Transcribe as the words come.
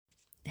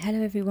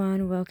Hello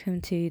everyone,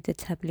 welcome to the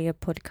Tablia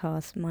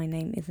podcast. My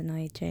name is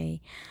Niyahjay.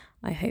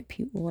 I hope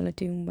you all are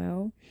doing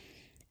well.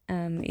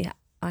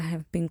 I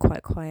have been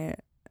quite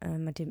quiet. I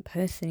didn't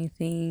post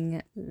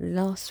anything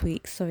last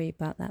week. Sorry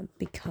about that,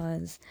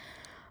 because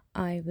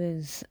I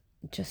was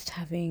just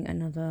having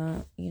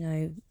another,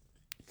 the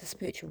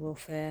spiritual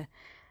warfare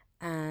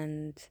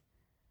and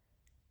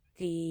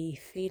the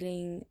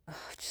feeling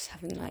of just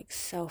having like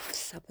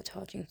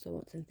self-sabotaging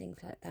thoughts and things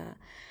like that.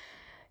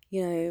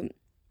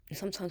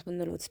 Sometimes when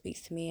the Lord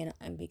speaks to me,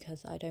 and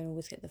because I don't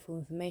always get the full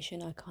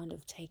information, I kind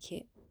of take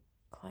it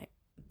quite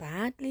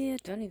badly. I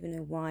don't even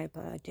know why,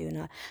 but I do.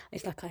 And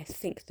it's like I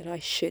think that I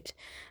should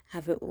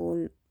have it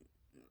all.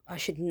 I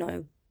should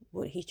know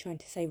what He's trying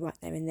to say right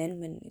there and then,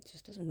 when it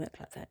just doesn't work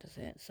like that, does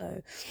it?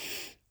 So,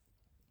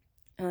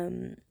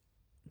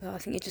 but I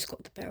think it just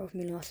got the better of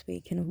me last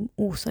week, and I'm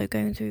also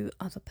going through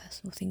other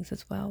personal things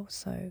as well.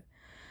 So,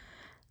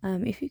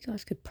 if you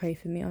guys could pray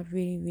for me, I'd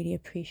really, really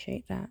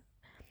appreciate that.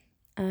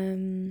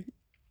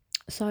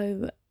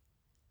 So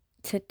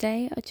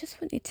today I just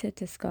wanted to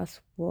discuss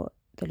what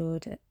the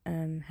Lord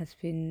has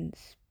been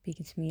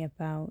speaking to me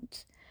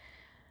about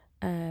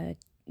the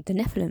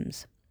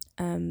Nephilims.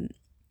 I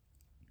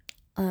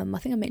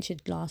think I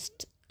mentioned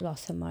last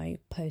time I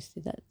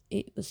posted that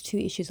it was two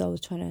issues I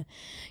was trying to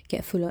get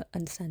a fuller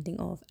understanding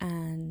of,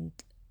 and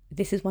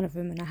this is one of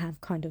them. And I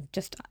have kind of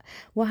just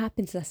what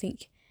happens is I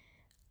think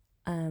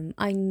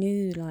I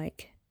knew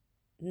like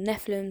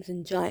Nephilims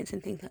and giants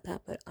and things like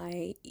that, but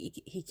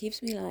he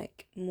gives me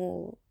like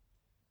more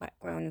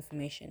background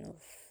information of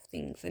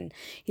things, and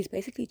he's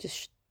basically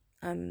just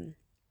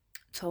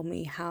told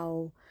me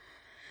how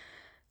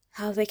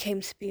they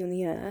came to be on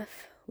the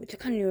earth, which I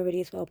kind of knew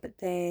already as well. But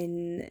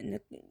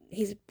then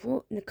he's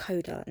brought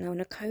Nakoda. Now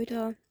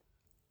Nakoda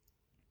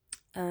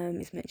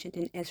is mentioned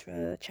in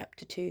Ezra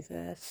chapter 2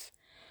 verse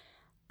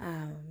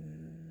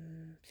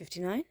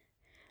 59.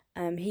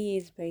 He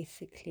is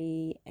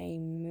basically a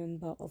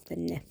member of the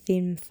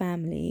Nephilim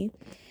family.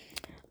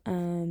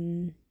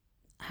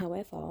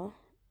 However,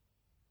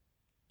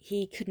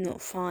 he could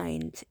not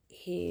find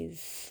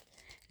his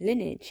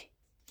lineage.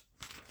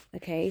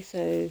 Okay,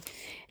 so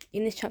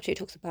in this chapter it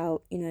talks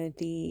about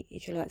the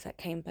Israelites that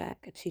came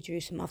back to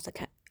Jerusalem after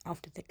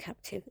the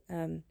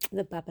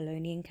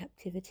Babylonian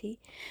captivity,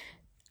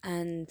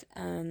 and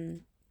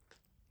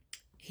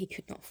he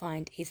could not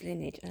find his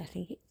lineage. And I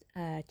think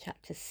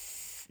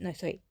it's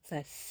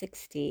verse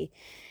 60.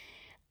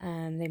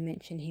 They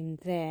mention him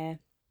there,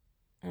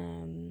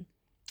 and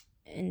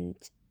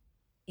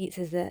it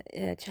says that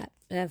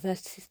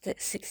verse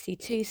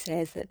 62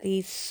 says that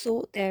these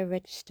sought their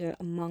register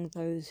among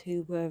those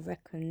who were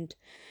reckoned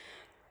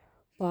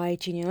by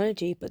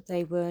genealogy, but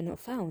they were not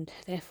found.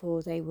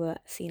 Therefore, they were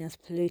seen as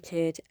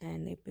polluted,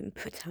 and they've been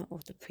put out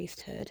of the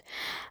priesthood.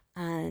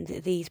 And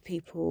these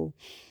people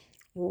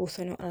were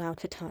also not allowed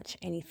to touch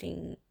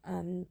anything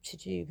to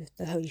do with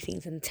the holy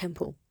things in the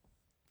temple,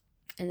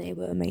 and they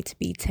were made to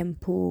be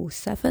temple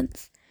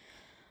servants.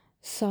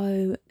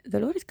 So the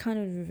Lord has kind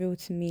of revealed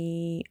to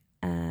me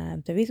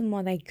the reason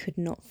why they could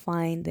not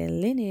find their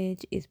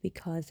lineage is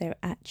because they're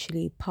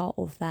actually part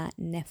of that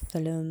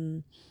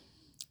Nephilim,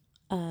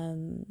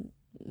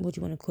 what do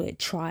you want to call it,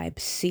 tribe,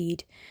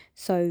 seed.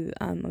 So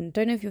I don't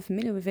know if you're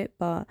familiar with it,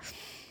 but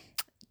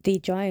the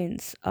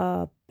giants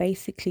are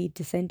basically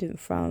descendant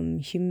from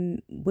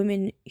human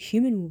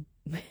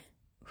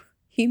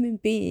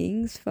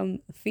beings from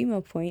a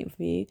female point of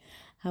view.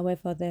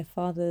 However, their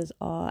fathers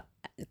are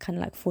kind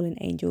of like fallen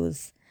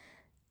angels,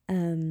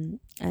 and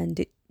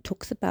it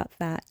talks about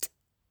that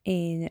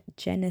in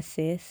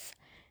Genesis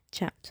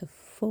chapter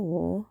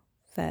 6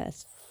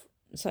 verse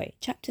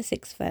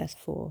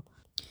 4.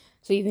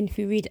 So even if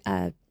you read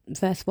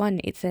verse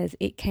 1, it says,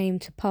 "It came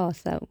to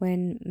pass that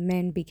when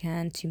men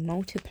began to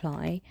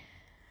multiply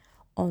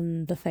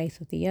on the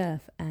face of the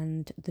earth,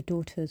 and the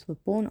daughters were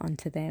born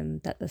unto them,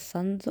 that the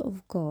sons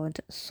of God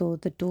saw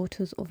the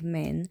daughters of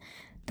men,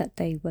 that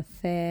they were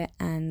fair,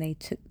 and they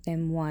took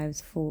them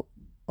wives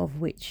of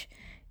which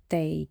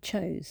they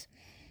chose.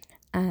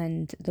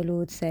 And the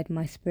Lord said,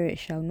 My spirit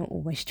shall not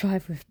always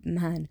strive with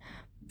man,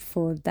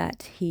 for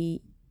that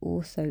he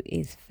also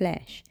is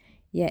flesh,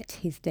 yet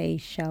his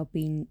days shall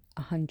be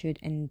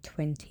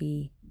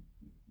 120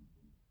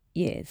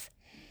 years.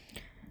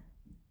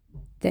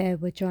 There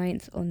were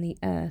giants on the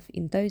earth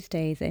in those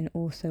days, and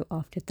also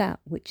after that,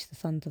 which the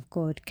sons of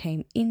God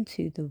came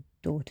into the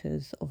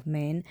daughters of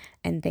men,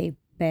 and they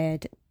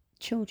bared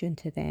children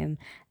to them,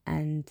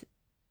 and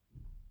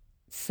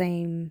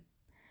same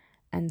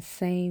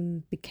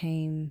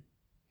became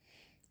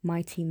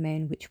mighty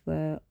men, which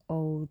were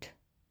old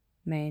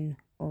men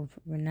of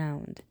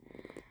renown."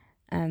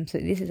 So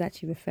this is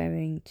actually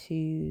referring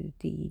to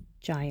the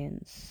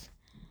giants.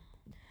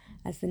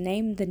 As the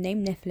name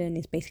Nephilim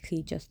is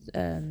basically just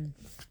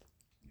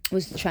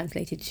was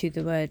translated to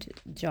the word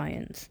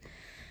giants.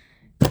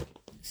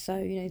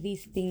 So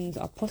these things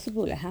are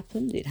possible. It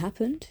happened.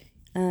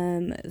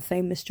 The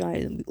famous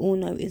giant that we all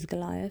know is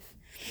Goliath,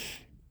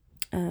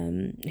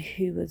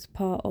 who was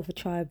part of a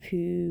tribe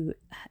who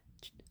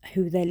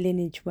who their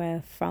lineage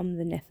were from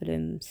the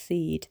Nephilim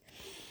seed.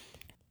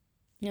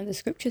 Now, the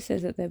scripture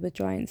says that there were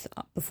giants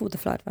up before the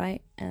flood,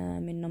 right?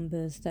 In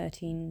Numbers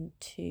 13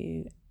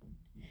 to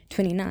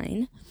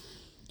 29.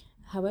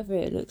 However,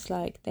 it looks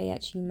like they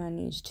actually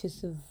managed to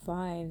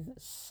survive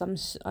some,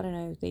 I don't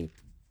know,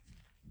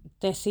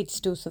 their seed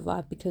still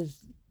survived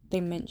because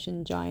they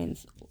mentioned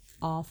giants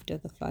after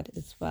the flood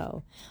as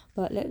well.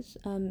 But let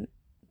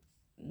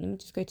me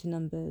just go to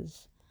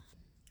Numbers.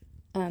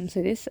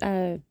 So this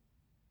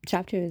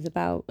chapter is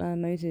about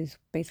Moses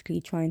basically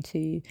trying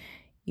to,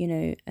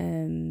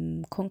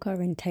 conquer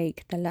and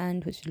take the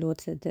land which the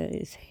Lord said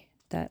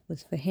that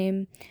was for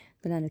him,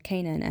 the land of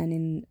Canaan. And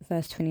in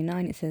verse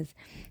 29 it says,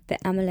 the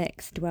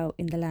Amaleks dwelt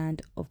in the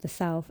land of the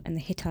south, and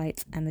the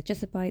Hittites and the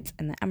Jebusites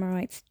and the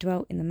Amorites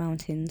dwelt in the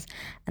mountains,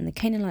 and the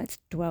Canaanites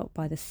dwelt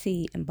by the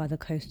sea and by the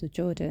coast of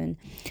Jordan.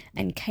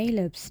 And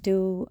Caleb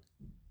stilled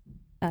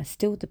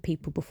the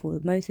people before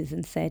Moses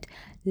and said,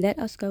 let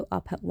us go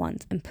up at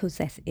once and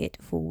possess it,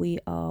 for we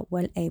are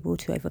well able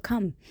to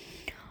overcome.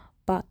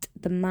 But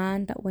the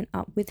man that went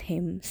up with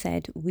him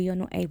said, we are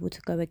not able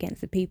to go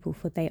against the people,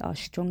 for they are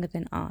stronger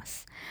than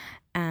us.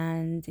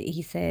 And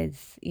he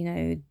says,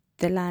 the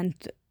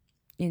land,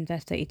 in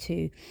verse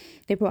 32,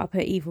 they brought up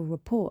an evil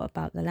report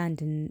about the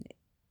land in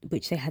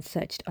which they had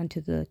searched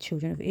unto the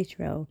children of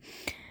Israel,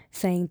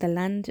 saying, the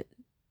land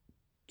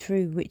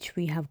through which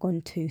we have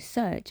gone to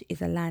search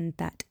is a land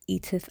that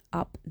eateth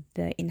up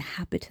the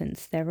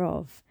inhabitants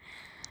thereof.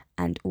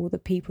 And all the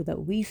people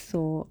that we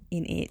saw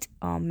in it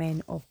are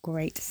men of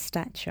great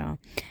stature.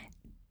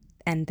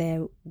 And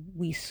there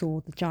we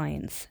saw the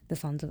giants, the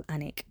sons of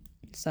Anak.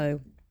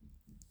 So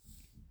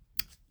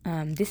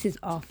this is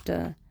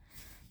after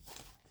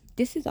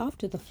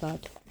the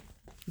flood.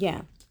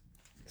 Yeah.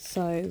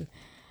 So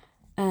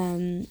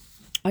I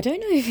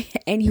don't know if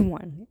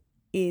anyone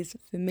is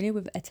familiar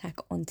with Attack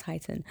on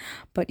Titan,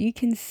 but you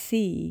can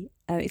see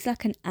it's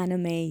like an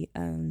anime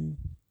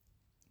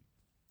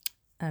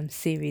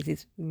series.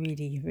 Is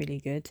really, really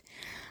good.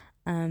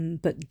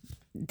 But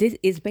this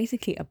is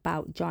basically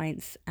about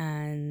giants,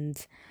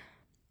 and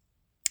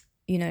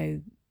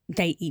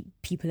they eat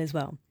people as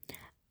well.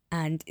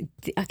 And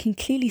I can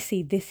clearly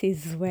see this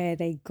is where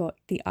they got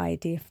the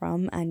idea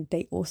from, and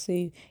they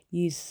also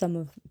use some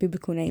of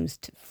biblical names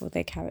for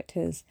their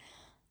characters,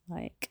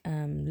 like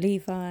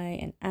Levi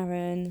and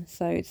Aaron.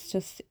 So it's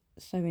just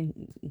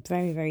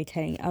very, very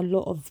telling. A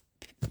lot of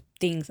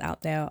things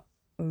out there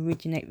a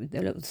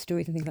lot of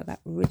stories and things like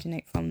that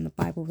originate from the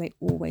Bible. They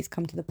always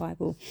come to the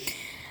Bible.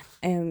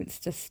 It's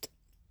just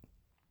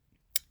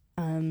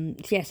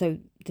so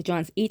the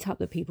giants eat up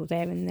the people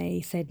there, and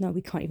they said, no,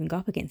 we can't even go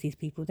up against these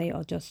people. They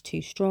are just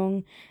too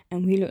strong,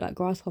 and we look like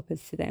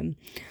grasshoppers to them.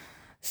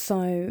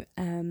 So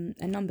and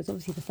Numbers,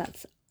 obviously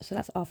that's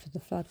after the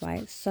flood,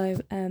 right? So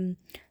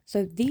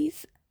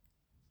these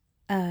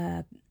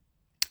I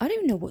don't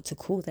even know what to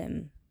call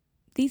them.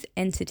 These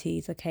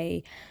entities,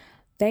 okay,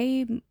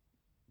 they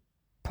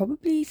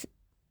probably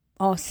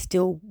are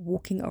still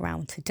walking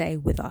around today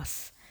with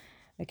us,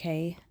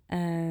 okay,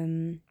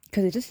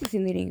 because it just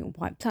isn't getting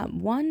wiped up.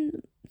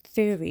 One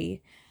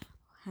theory,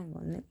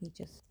 the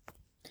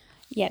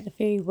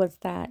theory was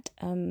that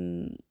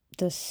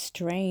the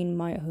strain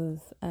might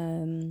have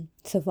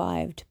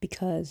survived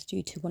because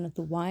due to one of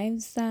the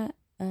wives that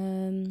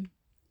the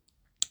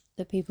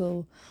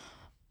people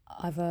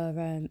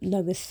either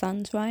Noah's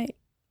sons, right,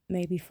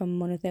 maybe from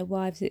one of their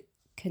wives, it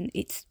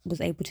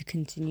was able to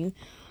continue.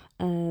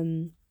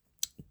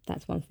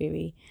 That's one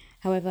theory.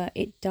 However,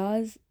 it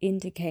does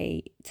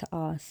indicate to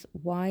us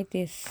why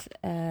this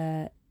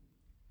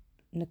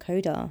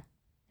Nakoda,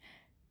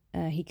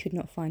 he could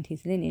not find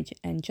his lineage.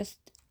 And just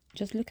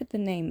look at the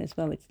name as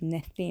well. It's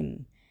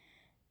Nephilim,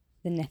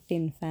 the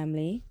Nephilim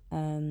family,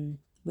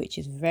 which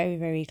is very,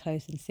 very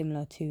close and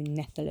similar to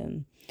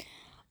Nephilim.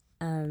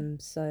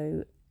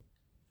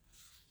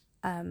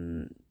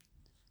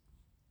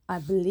 I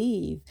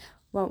believe,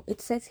 well,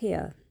 it says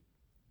here,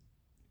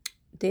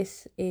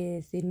 this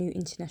is the New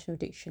International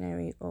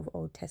Dictionary of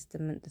Old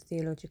Testament, the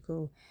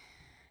theological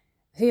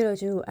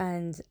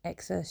and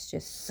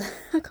exegesis.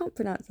 I can't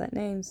pronounce that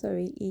name,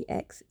 sorry.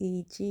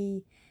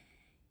 EXEGESIS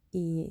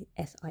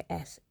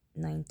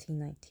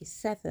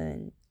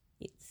 1997.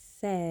 It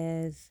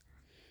says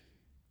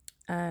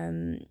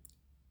the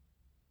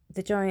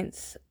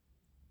giants.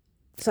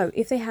 So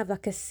if they have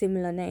like a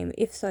similar name,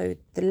 if so,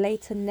 the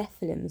later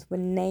Nephilims were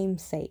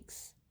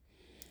namesakes,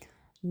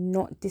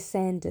 not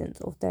descendants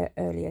of their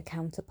earlier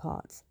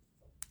counterparts,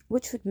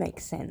 which would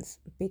make sense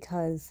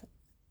because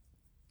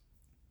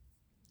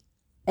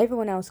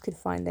everyone else could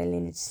find their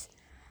lineage,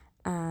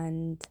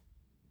 and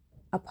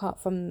apart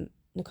from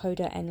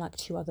Nakoda and like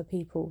 2 other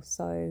people,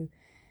 so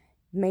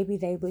maybe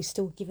they were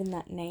still given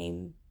that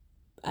name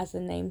as a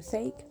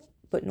namesake,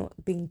 but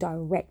not being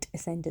direct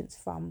descendants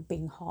from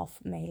being half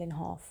male and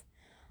half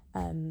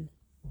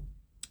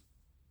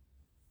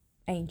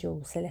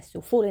angel,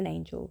 celestial, fallen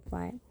angel,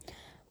 right?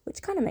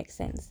 Which kind of makes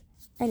sense.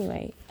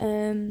 Anyway,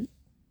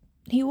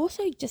 he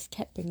also just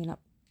kept bringing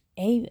up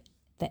the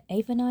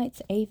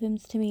Avonites,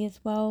 Avams to me as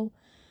well.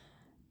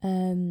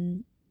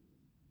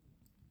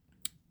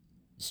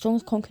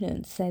 Strong's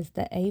Concordance says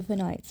that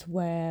Avonites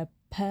were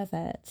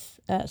perverts.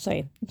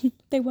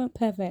 They weren't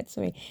perverts,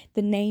 sorry.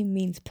 The name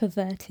means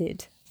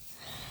perverted.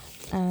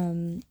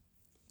 And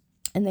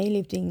they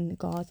lived in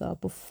Gaza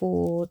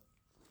before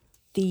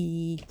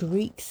the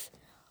Greeks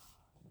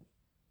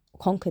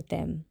conquered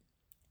them.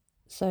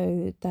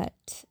 And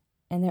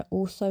they're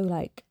also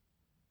like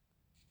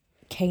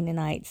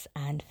Canaanites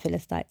and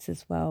Philistines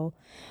as well.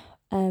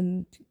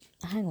 Hang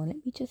on,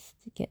 let me just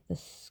get the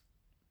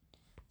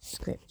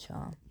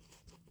scripture.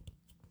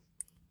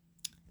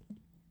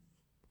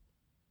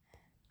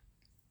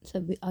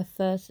 So I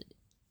first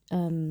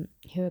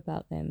hear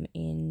about them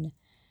in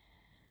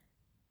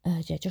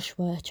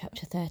Joshua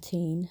chapter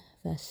 13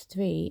 verse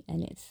 3,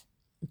 and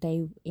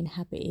they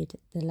inhabited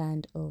the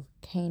land of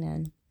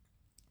Canaan.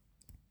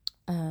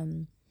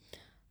 And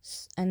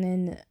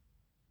then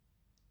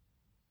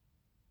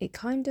it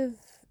kind of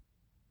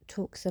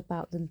talks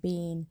about them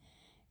being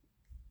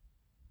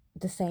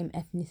the same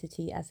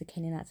ethnicity as the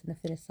Canaanites and the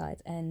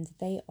Philistines, and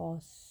they are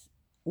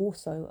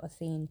also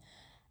seen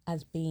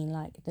as being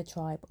like the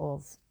tribe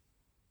of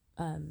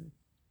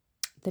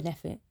the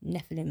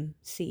Nephilim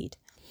seed.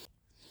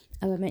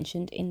 As I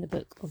mentioned in the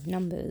book of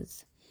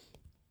Numbers,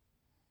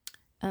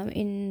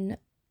 in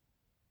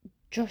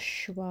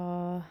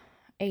Joshua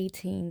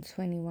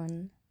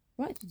 18:21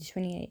 right to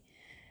 28,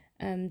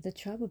 the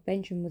tribe of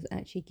Benjamin was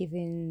actually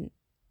given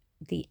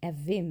the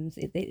Avims.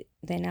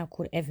 They're now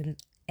called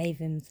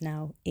Avims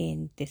now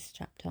in this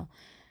chapter.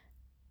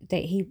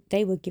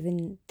 They were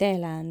given their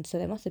land, so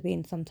there must have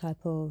been some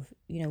type of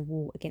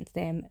war against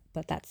them,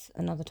 but that's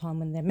another time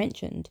when they're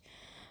mentioned,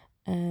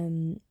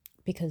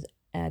 because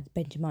the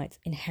Benjamites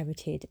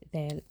inherited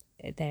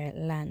their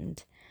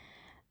land.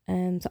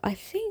 So I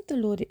think the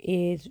Lord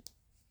is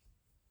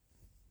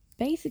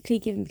basically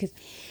giving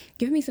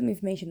me some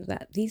information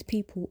that these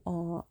people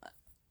are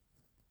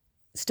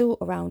still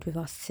around with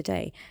us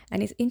today.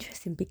 And it's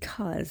interesting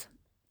because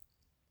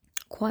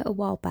quite a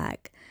while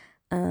back,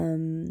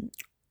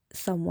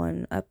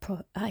 someone, I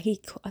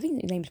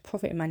think his name's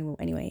Prophet Emmanuel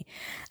anyway,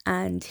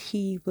 and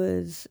he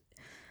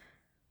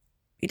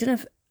did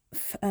an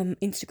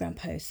Instagram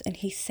post, and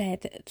he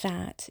said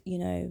that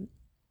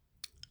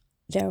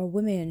there are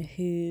women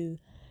who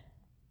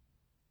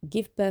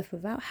give birth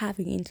without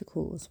having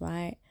intercourse,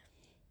 right?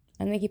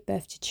 And they give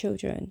birth to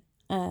children,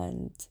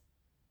 and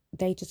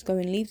they just go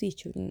and leave these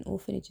children in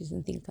orphanages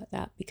and things like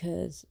that,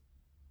 because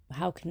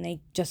how can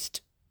they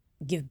just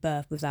give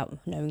birth without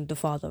knowing the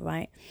father,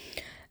 right?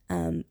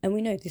 And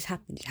we know this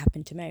happened. It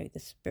happened to Mary,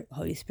 the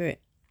Holy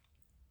Spirit,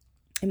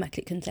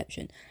 Immaculate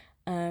Conception,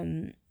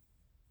 birthed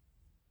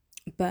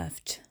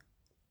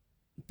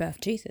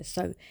Jesus.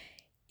 So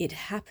it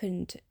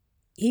happened.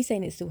 He's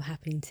saying it's still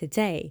happening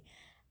today,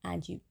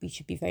 and we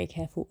should be very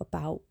careful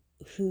about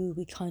who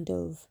we kind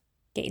of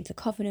get into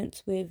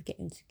covenants with, get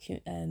into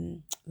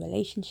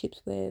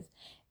relationships with,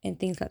 and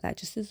things like that.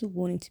 Just as a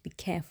warning to be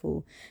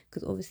careful,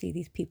 because obviously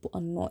these people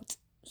are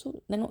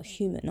they're not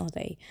human, are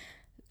they?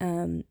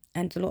 And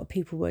a lot of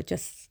people were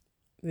just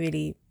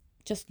really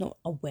just not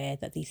aware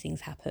that these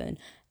things happen,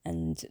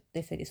 and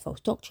they said it's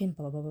false doctrine,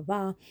 blah blah blah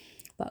blah blah.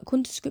 But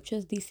according to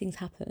scriptures, these things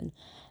happen,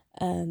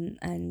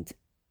 and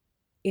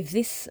if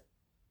this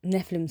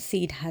Nephilim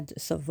seed had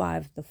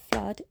survived the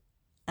flood,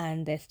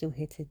 and they're still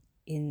here today,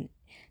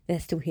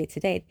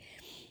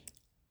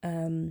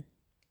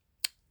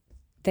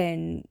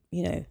 then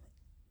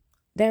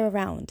they're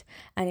around.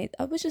 And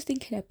I was just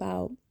thinking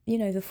about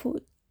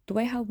the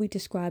way how we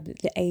describe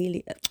the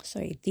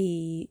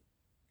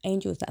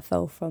angels that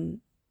fell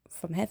from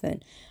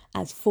heaven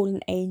as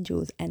fallen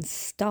angels and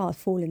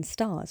fallen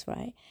stars,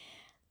 right?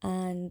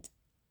 And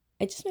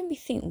it just made me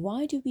think,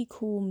 why do we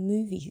call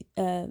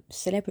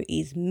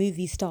celebrities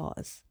movie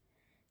stars?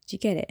 Do you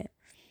get it?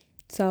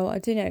 So I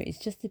don't know, it's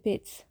just a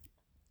bit,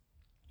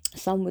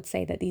 some would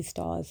say that these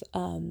stars,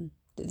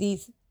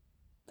 these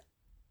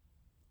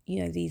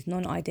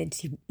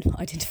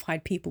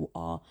non-identified people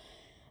are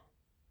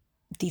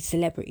these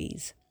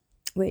celebrities,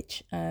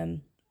 which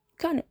kind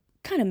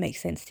of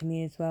makes sense to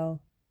me as well,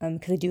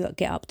 because they do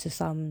get up to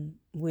some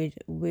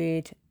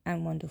weird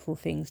and wonderful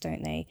things,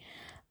 don't they?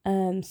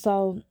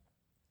 So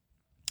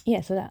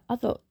that I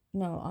thought,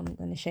 no, I'm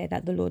going to share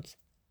that. The Lord's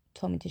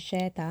told me to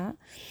share that.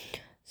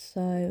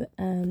 So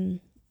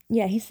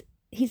he's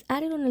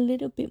added on a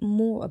little bit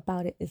more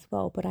about it as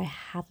well, but I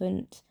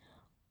haven't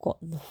got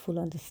the full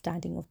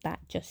understanding of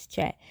that just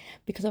yet,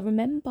 because I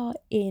remember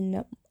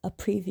in a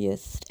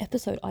previous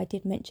episode I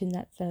did mention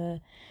that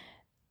the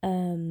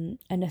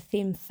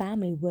Nephilim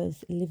family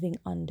was living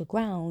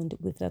underground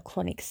with a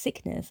chronic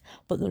sickness,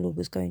 but the Lord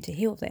was going to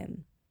heal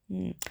them.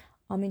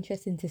 I'm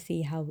interested to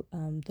see how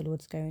the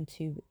Lord's going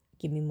to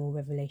give me more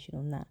revelation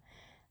on that,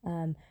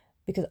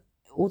 because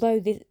although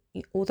that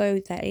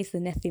is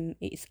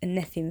it's a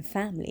Nephilim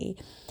family,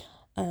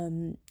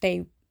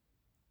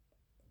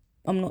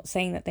 I'm not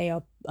saying that they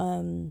are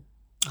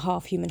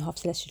half human, half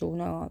celestial.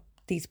 No,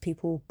 these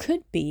people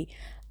could be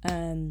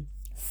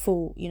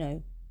full,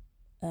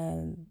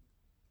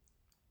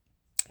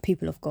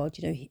 people of God,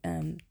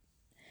 12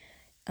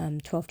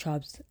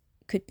 tribes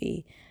could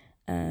be.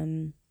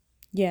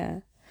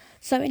 Yeah.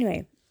 So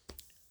anyway,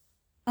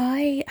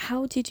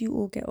 how did you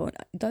all get on?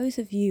 Those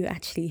of you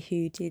actually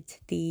who did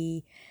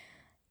the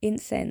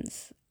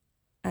incense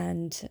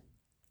and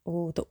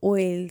or the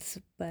oils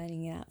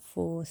burning out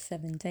for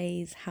 7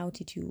 days, how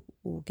did you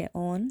all get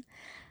on?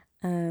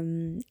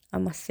 I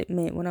must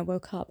admit, when I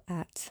woke up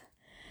in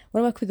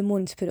the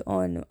morning to put it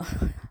on,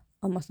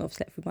 I must not have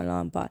slept through my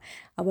alarm, but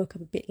I woke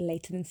up a bit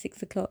later than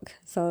 6 o'clock.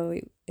 So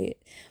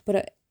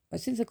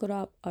as soon as I got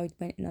up, I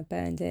went and I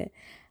burned it.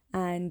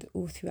 And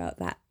all throughout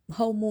that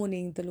whole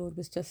morning, the Lord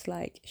was just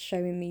like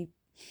showing me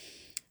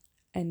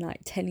and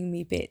like telling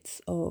me bits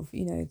of,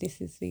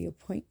 this is the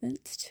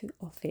appointment to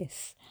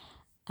office.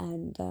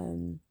 And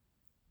so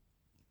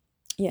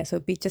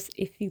it'd be just,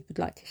 if you would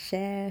like to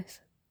share,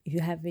 if you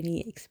have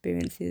any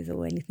experiences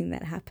or anything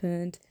that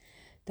happened,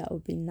 that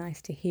would be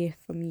nice to hear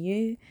from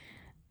you.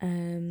 What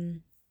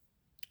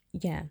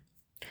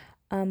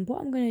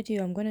I'm going to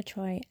do, I'm going to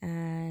try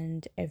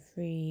and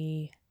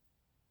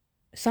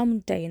some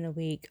day in the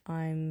week,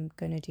 I'm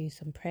going to do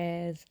some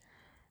prayers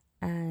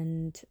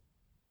and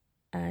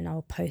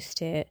I'll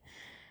post it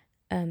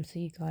so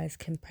you guys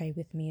can pray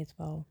with me as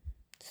well.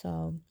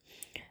 So,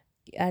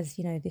 as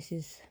you know, it's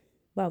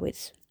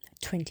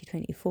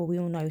 2024. We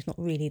all know it's not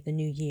really the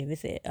new year,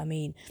 is it? I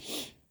mean,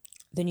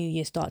 the new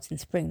year starts in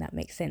spring. That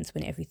makes sense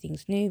when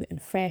everything's new and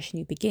fresh,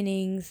 new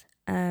beginnings.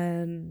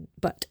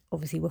 But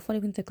obviously we're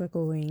following the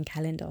Gregorian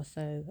calendar,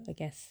 so I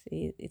guess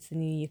it's the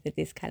new year for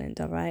this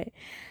calendar, right?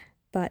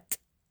 But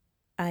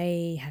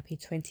happy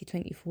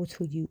 2024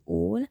 to you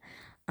all.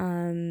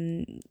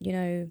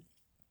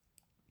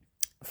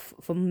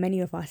 For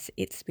many of us,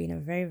 it's been a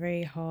very,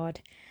 very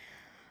hard,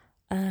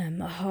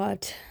 a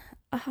hard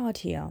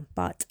year,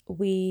 but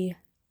we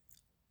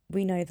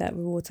know that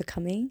rewards are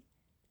coming,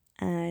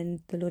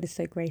 and the Lord is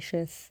so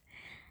gracious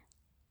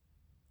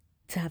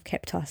to have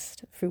kept us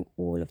through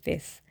all of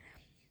this,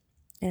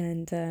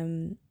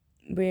 and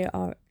we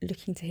are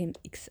looking to Him,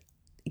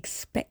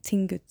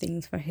 expecting good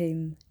things for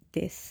Him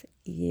this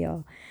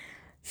year.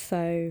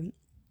 So,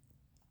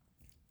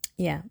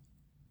 yeah.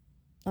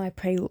 I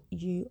pray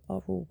you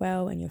are all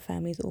well and your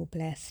families are all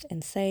blessed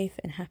and safe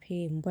and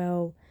happy and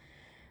well.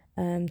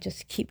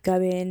 Just keep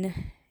going,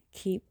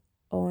 keep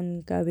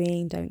on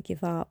going, don't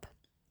give up.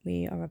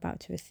 We are about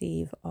to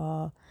receive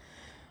our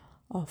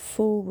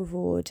full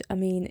reward. I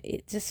mean,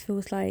 it just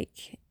feels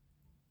like,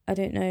 I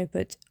don't know,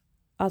 but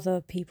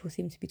other people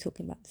seem to be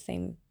talking about the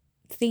same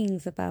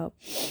things about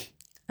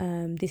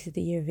this is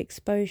the year of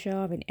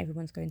exposure and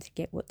everyone's going to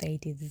get what they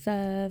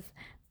deserve,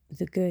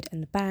 the good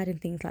and the bad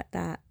and things like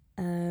that.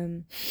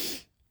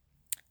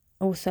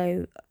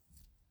 Also,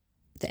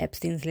 the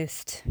Epstein's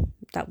list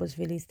that was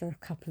released a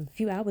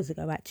few hours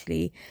ago,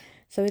 actually.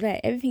 So like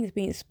everything's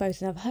being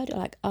exposed, and I've heard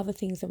like other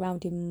things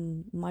around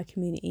in my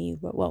community.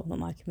 Well, not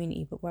my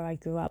community, but where I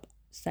grew up,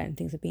 certain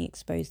things are being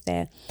exposed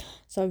there.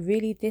 So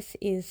really, this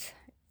is,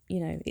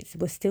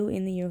 we're still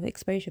in the year of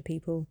exposure,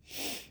 people.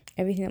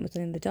 Everything that was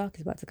done in the dark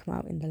is about to come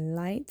out in the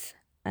light.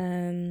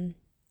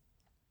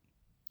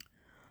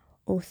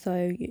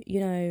 Also,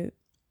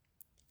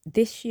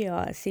 this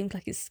year it seems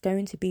like it's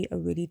going to be a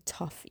really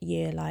tough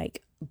year,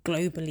 like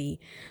globally.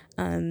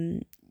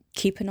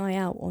 Keep an eye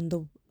out on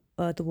the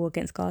war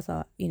against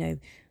Gaza.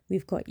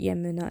 We've got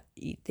Yemen, them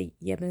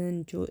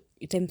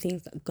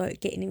things that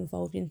getting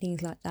involved in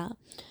things like that,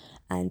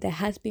 and there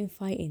has been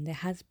fighting. There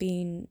has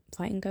been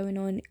fighting going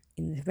on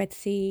in the Red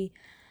Sea,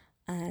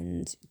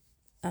 and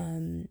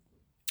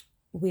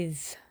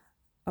with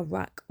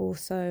Iraq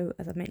also,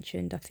 as I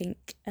mentioned. I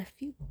think a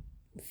few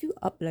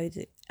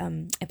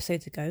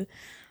episodes ago,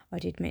 I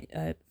did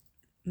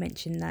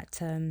mention that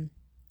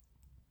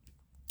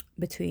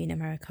between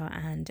America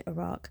and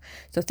Iraq.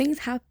 So things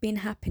have been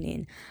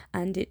happening,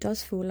 and it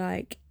does feel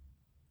like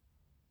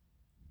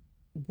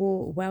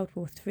World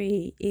War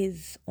III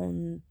is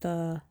on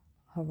the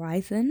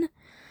horizon.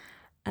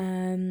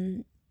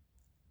 As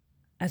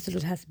the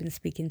Lord has been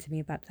speaking to me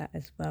about that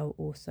as well,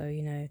 also,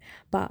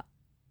 But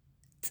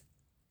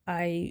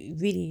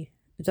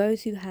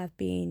those who have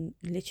been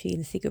literally in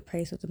the secret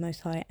place of the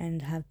Most High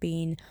and have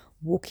been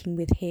walking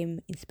with Him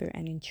in spirit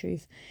and in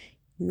truth,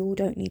 we all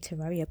don't need to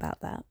worry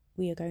about that.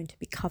 We are going to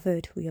be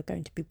covered. We are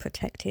going to be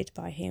protected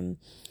by Him.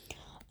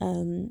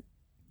 And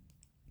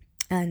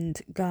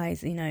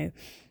guys,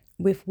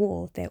 with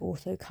war, there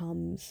also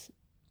comes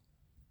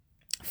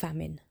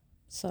famine.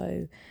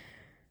 So,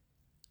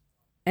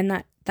 and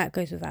that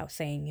goes without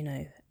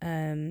saying,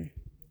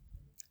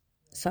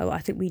 so I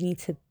think we need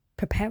to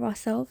prepare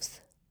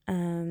ourselves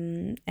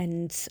and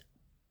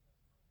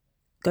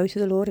go to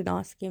the Lord and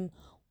ask Him,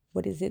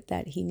 what is it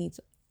that He needs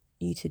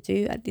you to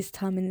do at this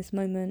time, in this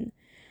moment?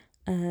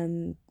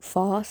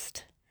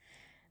 Fast,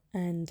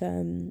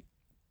 and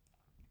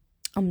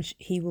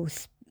He will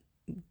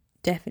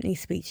definitely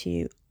speak to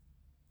you.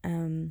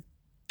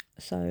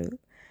 So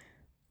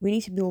we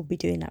need to all be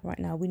doing that right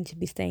now. We need to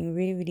be staying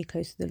really, really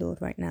close to the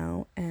Lord right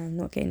now and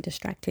not getting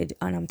distracted.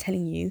 And I'm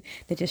telling you,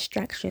 the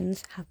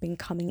distractions have been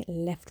coming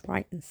left,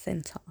 right, and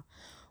center.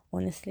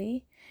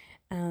 Honestly,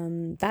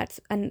 that's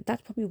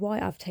probably why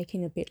I've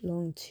taken a bit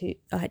long to.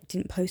 I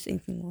didn't post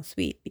anything last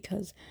week,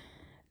 because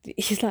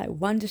it's like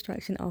one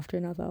distraction after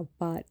another.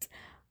 But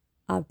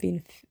I've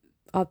been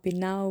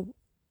now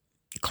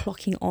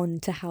clocking on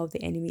to how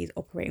the enemy is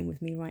operating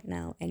with me right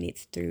now, and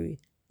it's through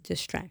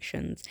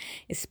distractions,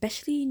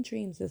 especially in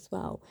dreams as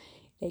well.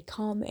 They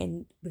come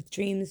in with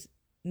dreams,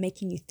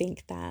 making you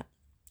think that,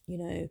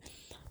 you're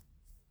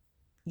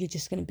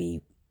just going to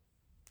be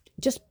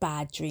just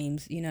bad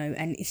dreams,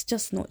 and it's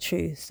just not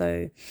true.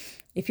 So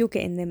if you're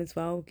getting them as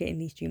well, getting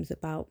these dreams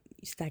about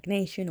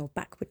stagnation or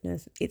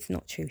backwardness, it's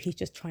not true. He's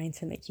just trying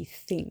to make you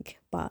think,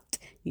 but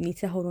you need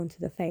to hold on to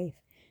the faith.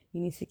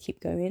 You need to keep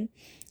going.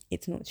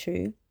 It's not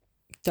true.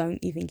 Don't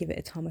even give it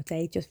a time of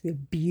day. Just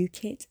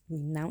rebuke it,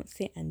 renounce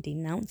it, and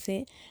denounce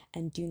it,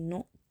 and do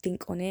not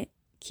think on it.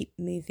 Keep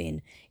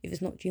moving. If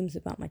it's not dreams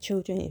about my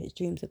children, if it's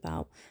dreams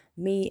about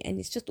me, and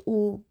it's just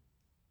all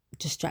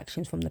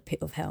distractions from the pit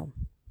of hell,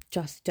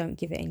 just don't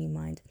give it any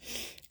mind.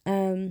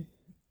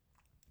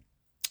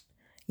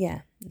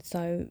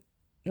 So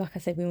like I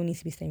said, we all need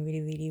to be staying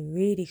really, really,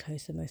 really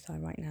close to the Most High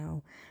right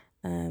now,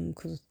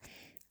 because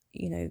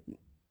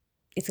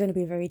it's going to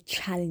be a very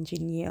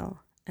challenging year,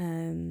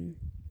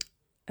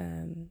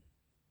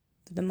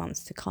 the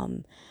months to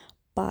come.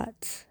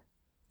 But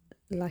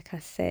like I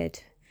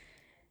said,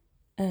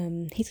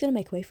 he's going to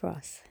make a way for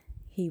us.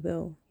 He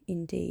will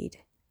indeed.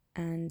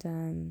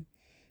 And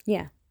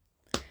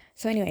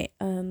so anyway,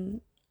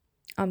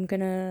 I'm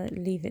gonna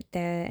leave it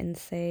there and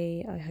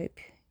say I hope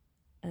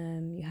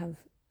you have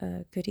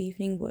a good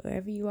evening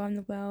wherever you are in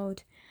the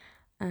world,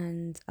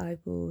 and I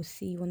will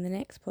see you on the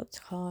next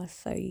podcast.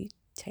 So you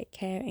take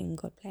care and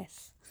God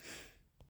bless.